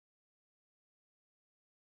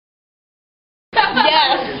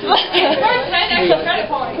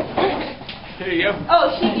Here you go.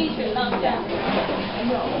 Oh, she beat you. Thumbs down.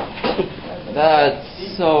 That's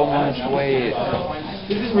so much weight.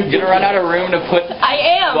 You're gonna run out of room to put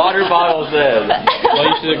water bottles in. Well,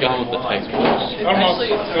 you should have gone with the textbook. Almost.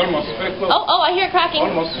 Oh, I hear it cracking.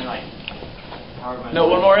 Almost. No,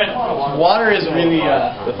 one more in. Water is really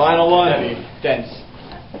the final one. Dense.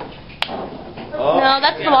 Oh. No,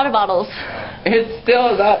 that's the water bottles. It's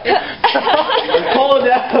still not. Pull it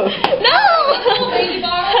down. No!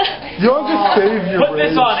 You don't just save your Put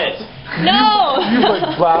this on it. No! You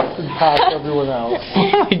like blasted past everyone else.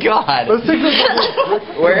 Oh my god. Let's take this.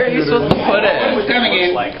 Where are you supposed to put it?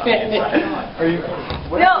 Are you?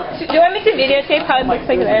 No, do you want me to videotape how it looks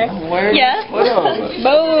like there? Where? Yeah?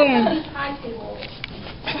 Boom!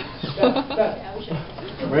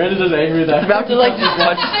 Miranda's just angry that. It's about to like just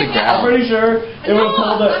touch the I'm ground. pretty sure it would have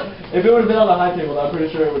pulled it. If it would have been on the high table, I'm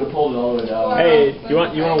pretty sure it would have pulled it all the way down. Hey, you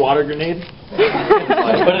want a water grenade? Put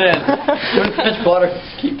it in. Fetch water.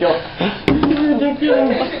 Keep going.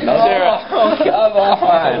 Sarah. Oh, come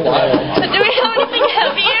on. Do we have anything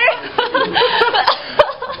heavier?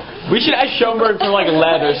 We should ask Schoenberg for like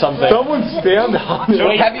lead or something. Someone stand on it.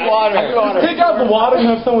 Heavy water. Just take out the water and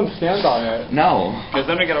have someone stand on it. No. Because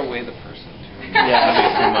then we gotta weigh the person. Yeah,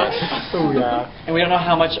 too much. Oh yeah. And we don't know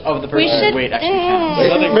how much of the person's weight actually counts.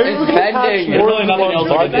 Maybe we can bending. attach more There's really nothing else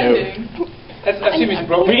we can do.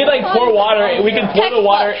 We can like pour water. We can pour the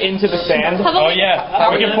water into the sand. Oh yeah.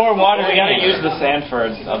 We can pour water. We gotta use the sand for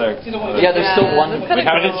other. Yeah, there's still one.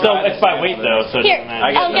 It's by weight though, so. Here,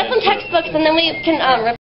 get some textbooks and then we can